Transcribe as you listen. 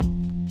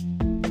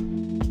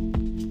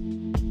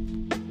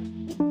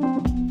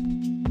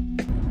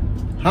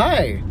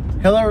Hi,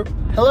 hello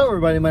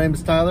everybody. My name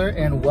is Tyler,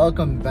 and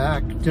welcome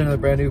back to another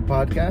brand new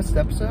podcast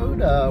episode.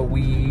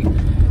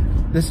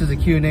 This is a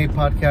Q&A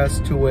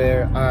podcast to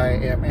where I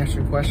am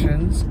answering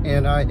questions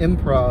and I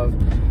improv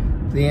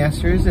the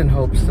answers in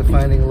hopes to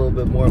finding a little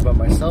bit more about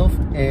myself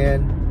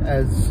and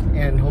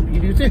hope you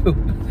do too.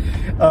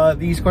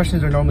 These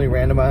questions are normally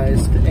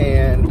randomized,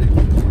 and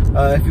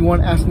if you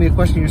want to ask me a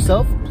question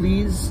yourself,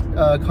 please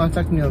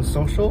contact me on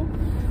social,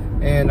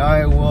 and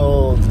I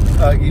will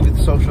give you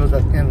the socials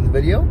at the end of the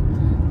video.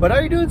 But how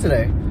are you doing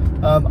today?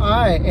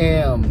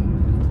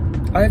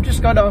 I've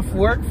just got off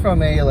work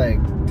from a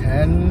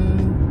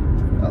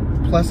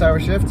 10 plus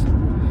hour shift.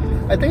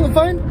 I think I'm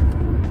fine.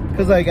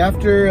 Cause I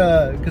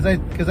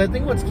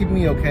think what's keeping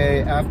me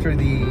okay after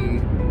the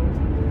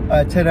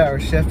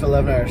 10-hour shift,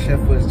 11-hour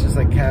shift was just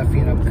like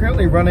caffeine. I'm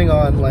currently running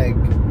on like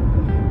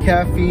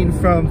caffeine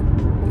from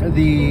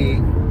the,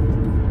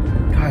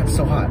 God, it's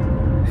so hot.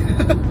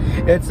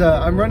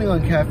 I'm running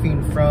on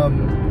caffeine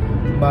from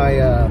my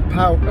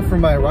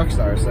my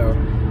Rockstar, so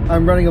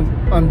I'm running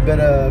on a bit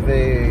of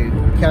a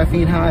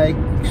caffeine high,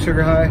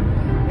 sugar high,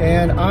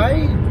 and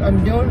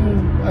I'm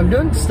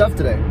doing stuff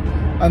today.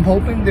 I'm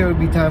hoping there would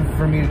be time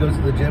for me to go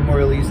to the gym,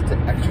 or at least to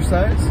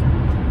exercise,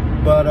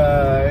 but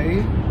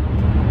I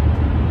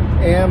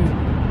am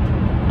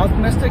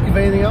optimistic. If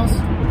anything else,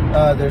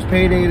 there's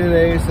payday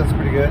today, so that's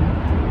pretty good.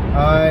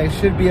 I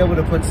should be able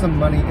to put some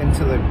money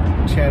into the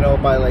channel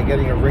by like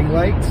getting a ring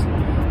light.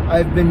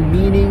 I've been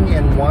meaning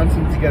and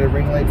wanting to get a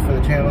ring light for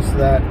the channel so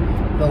that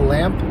the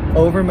lamp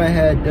over my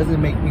head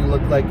doesn't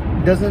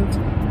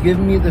give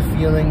me the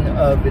feeling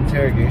of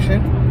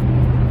interrogation.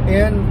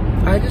 And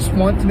I just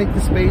want to make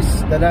the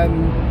space that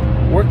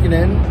I'm working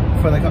in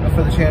for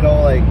the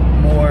channel like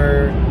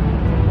more,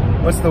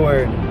 what's the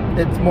word?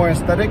 It's more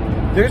aesthetic.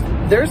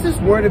 There's this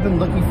word I've been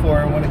looking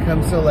for when it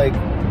comes to like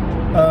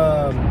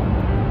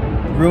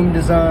room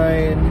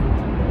design,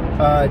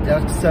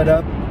 desk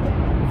setup.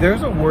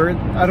 There's a word,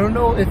 I don't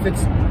know if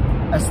it's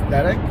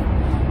aesthetic,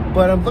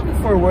 but I'm looking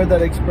for a word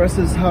that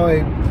expresses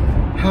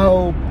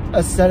how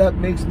a setup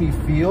makes me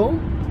feel.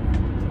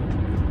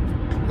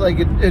 Like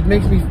it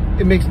makes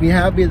me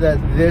happy that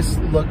this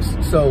looks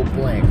so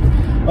blank.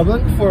 I'm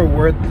looking for a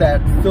word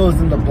that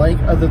fills in the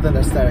blank other than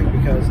aesthetic,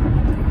 because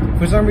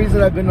for some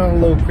reason I've been on a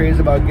little craze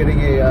about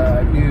getting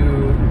a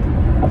new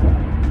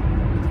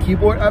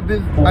keyboard. I've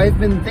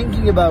been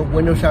thinking about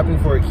window shopping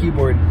for a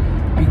keyboard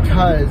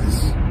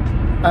because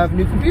I have a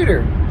new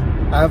computer.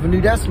 I have a new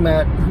desk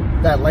mat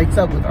that lights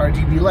up with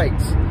RGB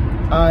lights.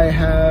 I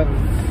have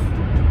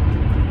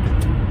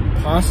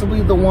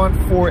possibly the want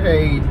for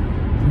a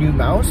new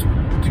mouse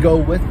to go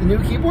with the new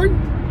keyboard.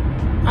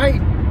 I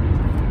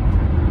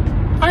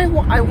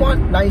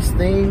want nice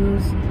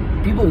things.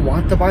 People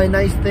want to buy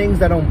nice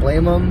things. I don't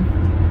blame them.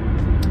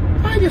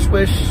 I just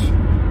wish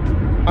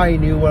I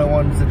knew what I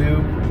wanted to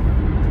do.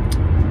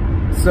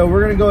 So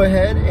we're gonna go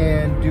ahead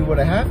and do what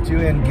I have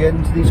to and get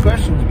into these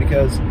questions,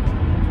 because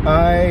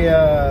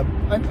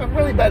I'm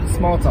really bad at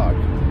small talk.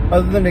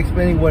 Other than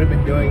explaining what I've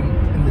been doing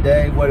in the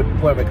day, what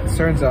my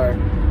concerns are,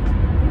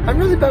 I'm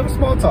really bad with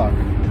small talk.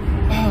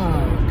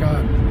 Oh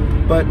God.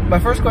 But the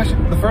first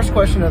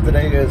question of the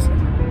day is,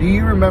 do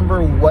you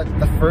remember what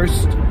the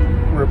first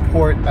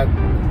report at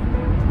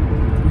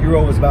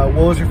Euro was about?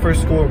 What was your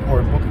first school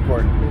report, book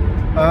report?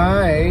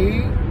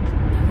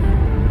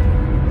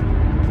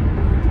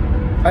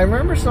 I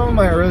remember some of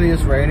my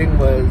earliest writing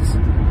was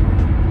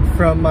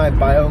from my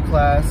bio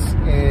class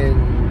in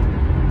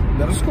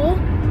middle school.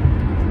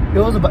 It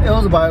was a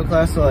bio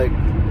class, so like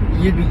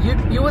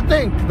you would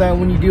think that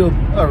when you do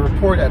a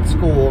report at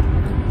school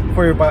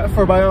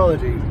for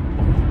biology,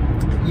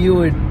 you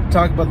would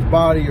talk about the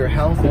body or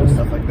health and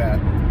stuff like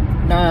that.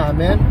 Nah,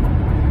 man.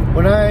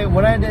 When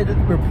I did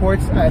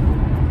reports at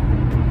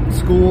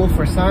school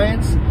for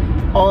science,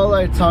 all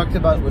I talked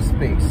about was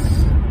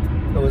space.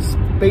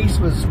 Space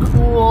was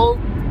cool.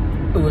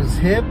 It was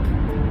hip.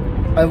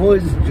 I've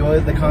always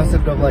enjoyed the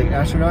concept of like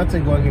astronauts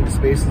and going into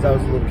space since I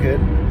was a little kid.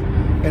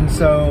 And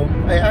so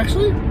I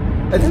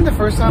think the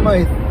first time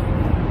I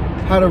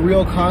had a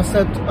real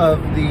concept of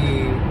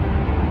the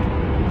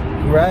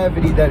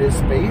gravity that is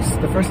space,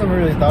 the first time I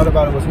really thought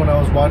about it was when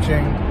I was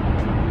watching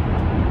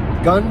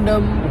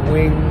Gundam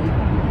Wing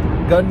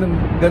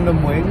Gundam,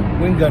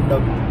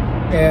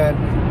 and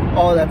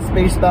all that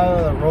space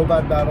battle, the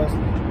robot battles.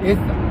 If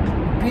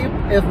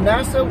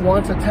NASA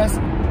wants a test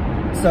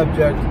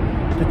subject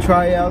to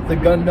try out the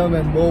Gundam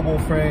and mobile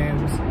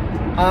frames,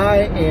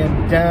 I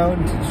am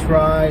down to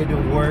try to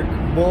work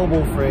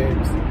mobile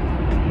frames,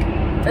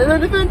 and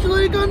then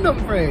eventually a Gundam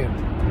frame.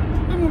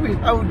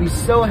 I would be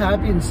so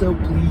happy and so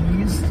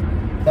pleased.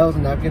 That was a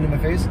napkin in my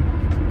face.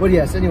 But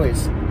yes,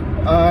 anyways,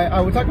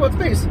 I would talk about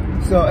space.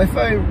 So if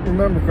I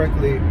remember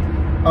correctly,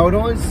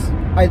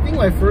 I think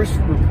my first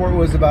report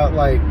was about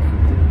like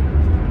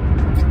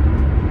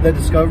the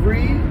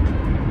discovery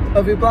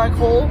of a black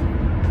hole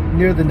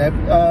near the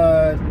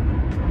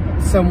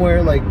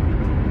somewhere like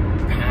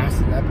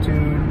past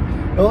Neptune.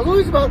 It was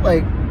always about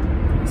like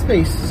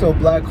space, so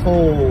black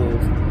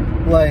holes,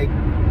 like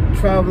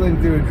traveling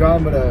through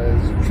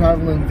Andromedas,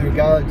 traveling through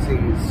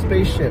galaxies,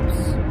 spaceships.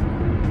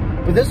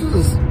 But this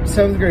was a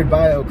 7th grade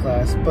bio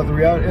class, but the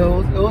reality,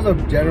 it was a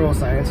general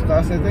science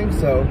class, I think,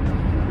 so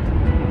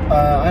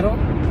I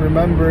don't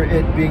remember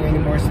it being any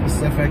more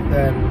specific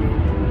than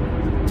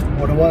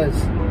what it was.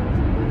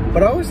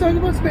 But I always talk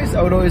about space.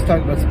 I would always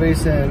talk about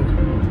space and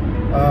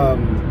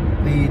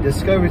the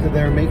discoveries that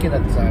they were making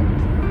at the time.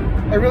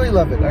 I really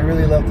love it. I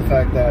really love the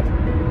fact that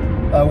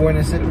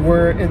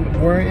we're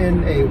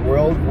in a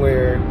world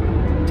where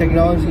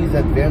technology is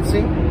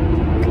advancing,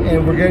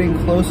 and we're getting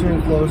closer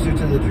and closer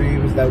to the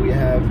dreams that we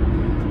have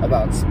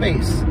about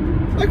space.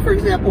 Like, for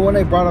example, when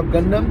I brought up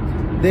Gundam,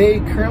 they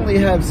currently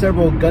have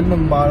several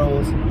Gundam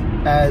models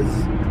as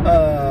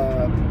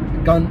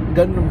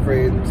Gundam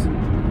frames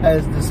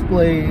as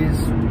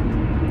displays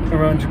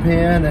around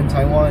Japan and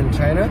Taiwan and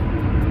China.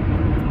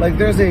 Like,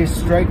 there's a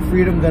Strike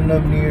Freedom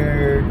Gundam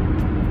near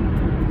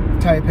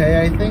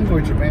Taipei, I think, or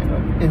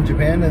in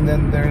Japan, and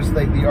then there's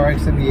like the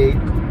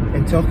RX-78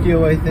 in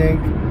Tokyo, I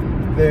think.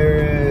 There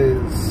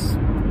is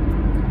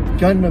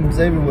Gundams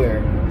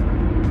everywhere.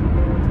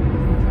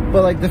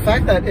 But like, the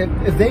fact that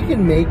if they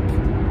can make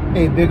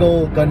a big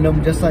old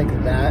Gundam just like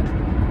that,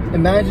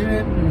 imagine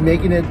it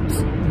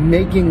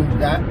making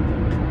that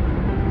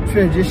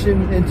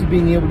transition into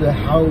being able to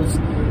house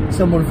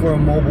someone for a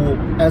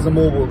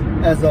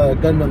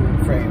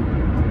Gundam frame,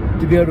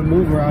 to be able to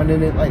move around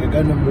in it like a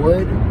Gundam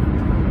would.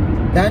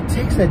 That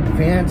takes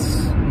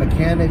advanced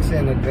mechanics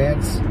and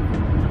advanced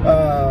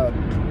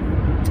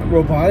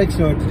robotics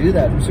in order to do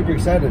that. I'm super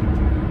excited.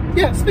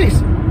 Yeah,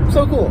 space,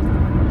 so cool.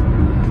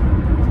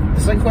 The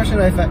second question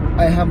I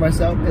have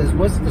myself is,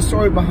 what's the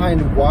story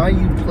behind why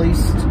you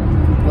replaced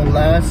the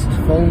last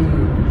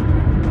phone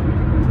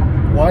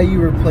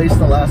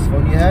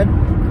you had?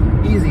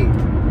 Easy.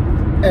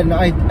 And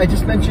I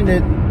just mentioned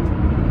it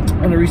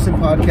on a recent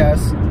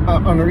podcast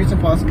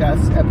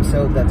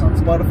episode that's on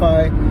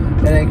Spotify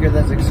and Anchor,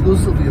 that's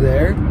exclusively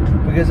there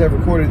because I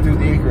recorded through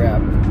the Anchor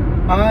app.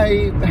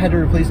 I had to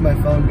replace my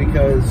phone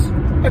because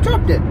I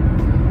dropped it.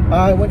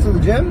 I went to the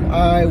gym.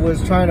 I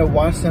was trying to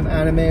watch some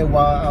anime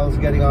while I was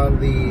getting on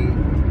the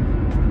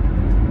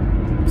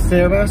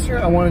Stairmaster.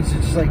 I wanted to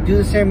just like do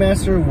the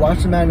Stairmaster, watch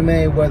some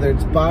anime, whether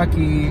it's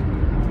Baki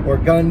or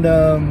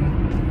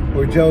Gundam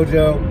or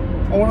JoJo.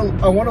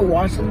 I want to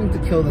watch something to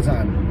kill the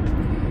time.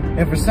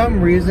 And for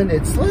some reason,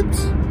 it slipped,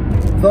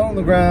 fell on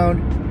the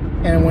ground,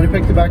 and when I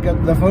picked it back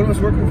up, the phone was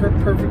working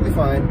perfectly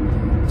fine.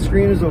 The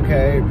screen is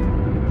okay.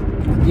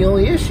 The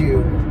only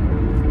issue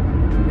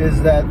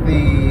is that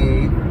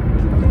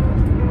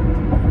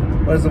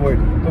what is the word?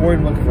 The word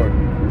I'm looking for.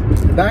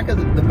 The back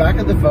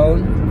of the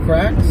phone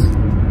cracks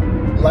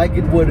like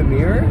it would a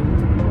mirror,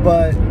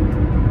 but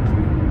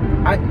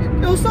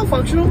it was still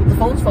functional. The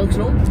phone's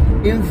functional.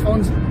 Even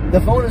the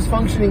phone is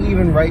functioning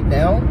even right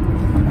now,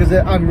 because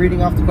I'm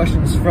reading off the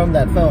questions from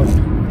that phone.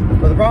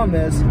 But the problem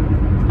is,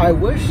 I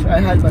wish I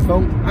had the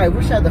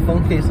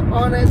phone case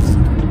on it.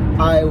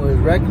 I was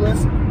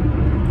reckless.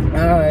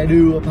 I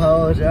do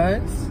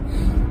apologize.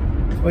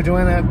 But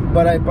Joanna,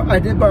 I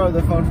did borrow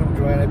the phone from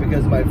Joanna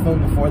because my phone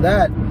before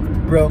that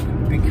broke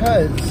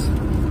because,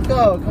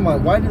 oh, come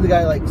on, why did the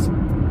guy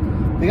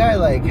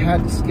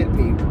had to skip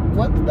me?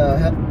 What the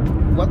heck?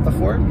 What the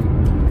fork?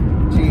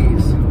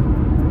 Jeez.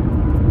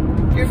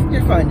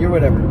 You're fine, you're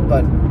whatever,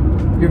 but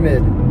you're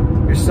mid.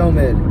 You're so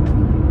mid.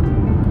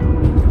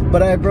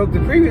 But I broke the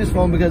previous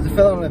phone because it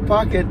fell out of my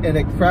pocket and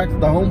it cracked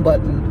the home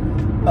button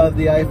of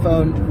the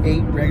iPhone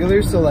 8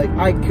 regular, so like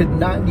I could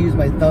not use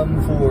my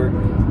thumb for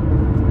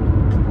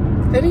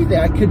anything.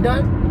 I could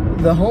not,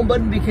 the home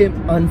button became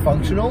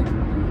unfunctional,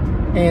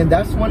 and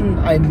that's when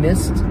I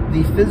missed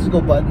the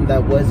physical button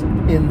that was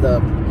in the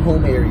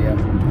home area.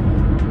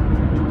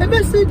 I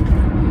missed it.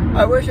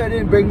 I wish I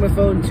didn't break my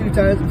phone 2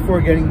 times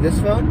before getting this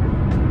phone.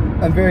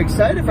 I'm very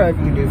excited for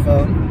having a new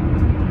phone.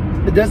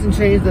 It doesn't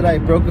change that I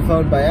broke the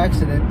phone by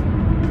accident.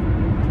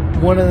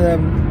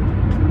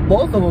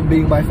 Both of them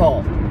being my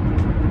fault.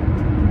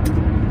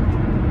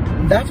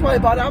 That's why I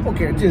bought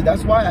AppleCare too.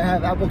 That's why I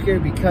have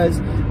AppleCare,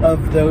 because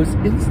of those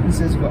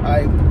instances where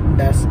I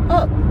mess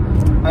up.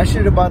 I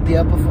should have bought the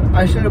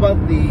AppleCare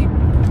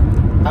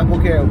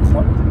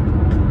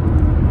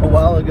a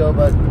while ago,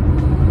 but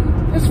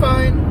it's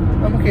fine.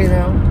 I'm okay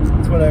now.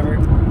 It's whatever.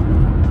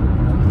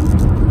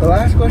 The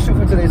last question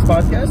for today's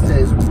podcast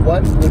is,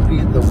 what would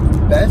be the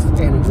best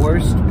and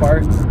worst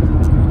part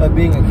of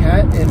being a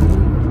cat in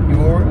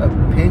your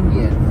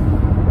opinion?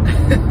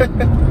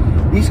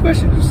 These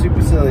questions are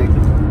super silly,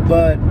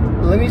 but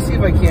let me see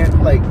if I can't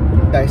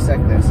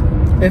dissect this.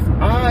 If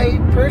I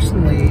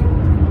personally,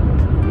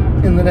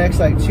 in the next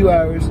 2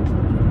 hours,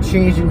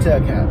 changed into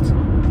a cat,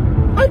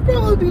 I'd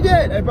probably be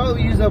dead. I'd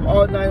probably use up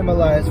all 9 of my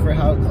lives for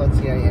how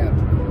klutzy I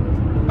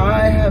am.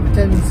 I have a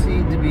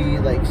tendency to be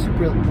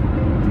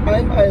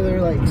I'm either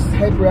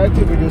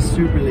hyperactive or just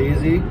super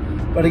lazy,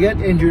 but I get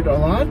injured a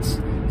lot.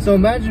 So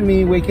imagine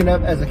me waking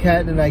up as a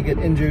cat and I get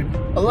injured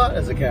a lot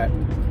as a cat.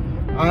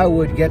 I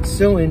would get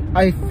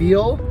I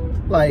feel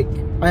like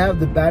I have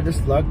the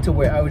baddest luck to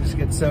where I would just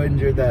get so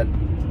injured that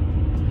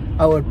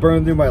I would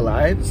burn through my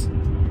lives,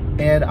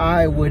 and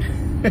I would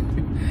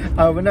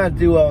I would not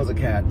do well as a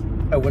cat.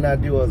 I would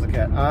not do well as a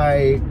cat.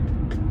 I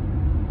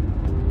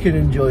can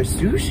enjoy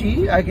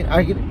sushi. I can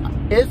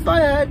if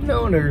I had an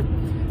owner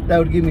that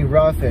would give me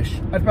raw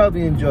fish, I'd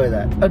probably enjoy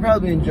that. I'd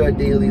probably enjoy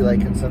daily like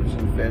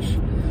consumption of fish.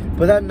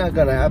 But that's not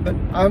gonna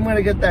happen. I'm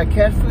gonna get that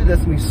cat food.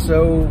 That's gonna be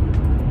so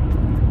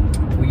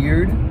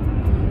weird.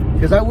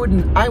 Because I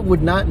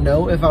would not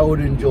know if I would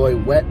enjoy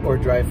wet or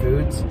dry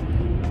foods.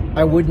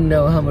 I wouldn't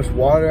know how much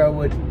water I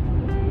would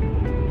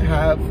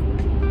have.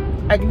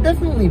 I can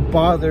definitely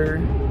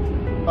bother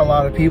a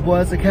lot of people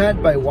as a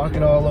cat by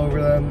walking all over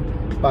them,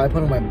 by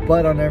putting my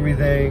butt on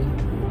everything,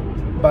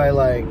 by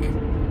like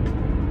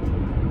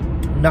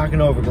knocking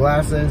over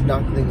glasses,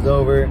 knocking things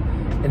over,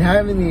 and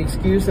having the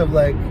excuse of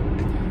like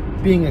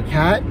being a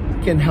cat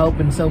can help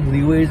in some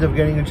leeways of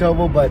getting in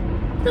trouble, but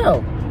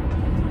no,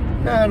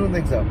 I don't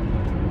think so.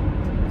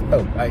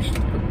 Oh,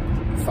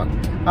 fuck.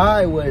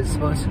 I was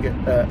supposed to get,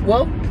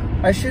 well,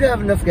 I should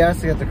have enough gas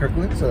to get to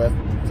Kirkland, so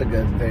that's a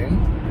good thing.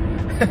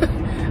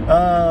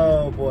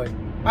 Oh boy,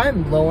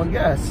 I'm low on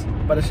gas,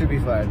 but I should be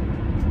fine.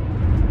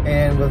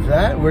 And with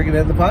that, we're gonna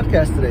end the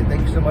podcast today.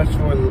 Thank you so much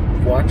for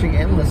watching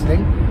and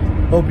listening.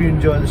 Hope you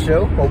enjoy the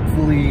show.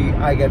 Hopefully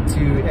I get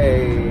to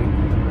a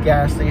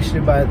gas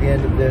station by the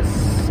end of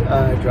this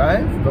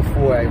drive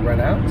before I run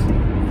out.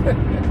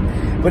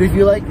 But if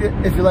you like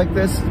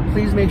this,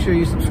 please make sure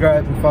you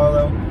subscribe and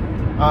follow.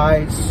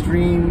 I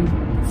stream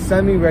I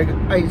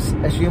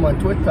stream on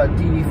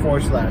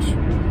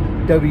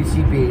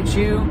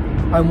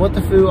twitch.tv/WTBHU. I'm What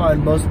the Foo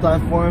on most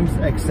platforms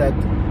except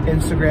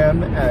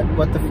Instagram at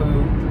What the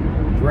Foo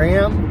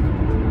Graham.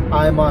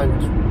 I'm on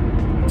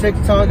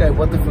TikTok at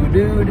What the Foo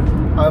Dude.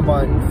 I'm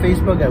on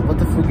Facebook at What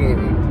the Foo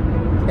Gaming.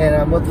 And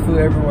I'm What the Foo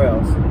everywhere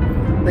else.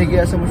 Thank you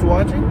guys so much for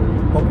watching.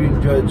 Hope you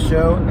enjoyed the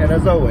show. And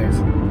as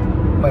always,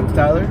 my name's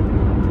Tyler.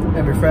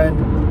 I'm your friend.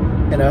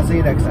 And I'll see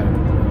you next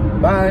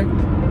time. Bye.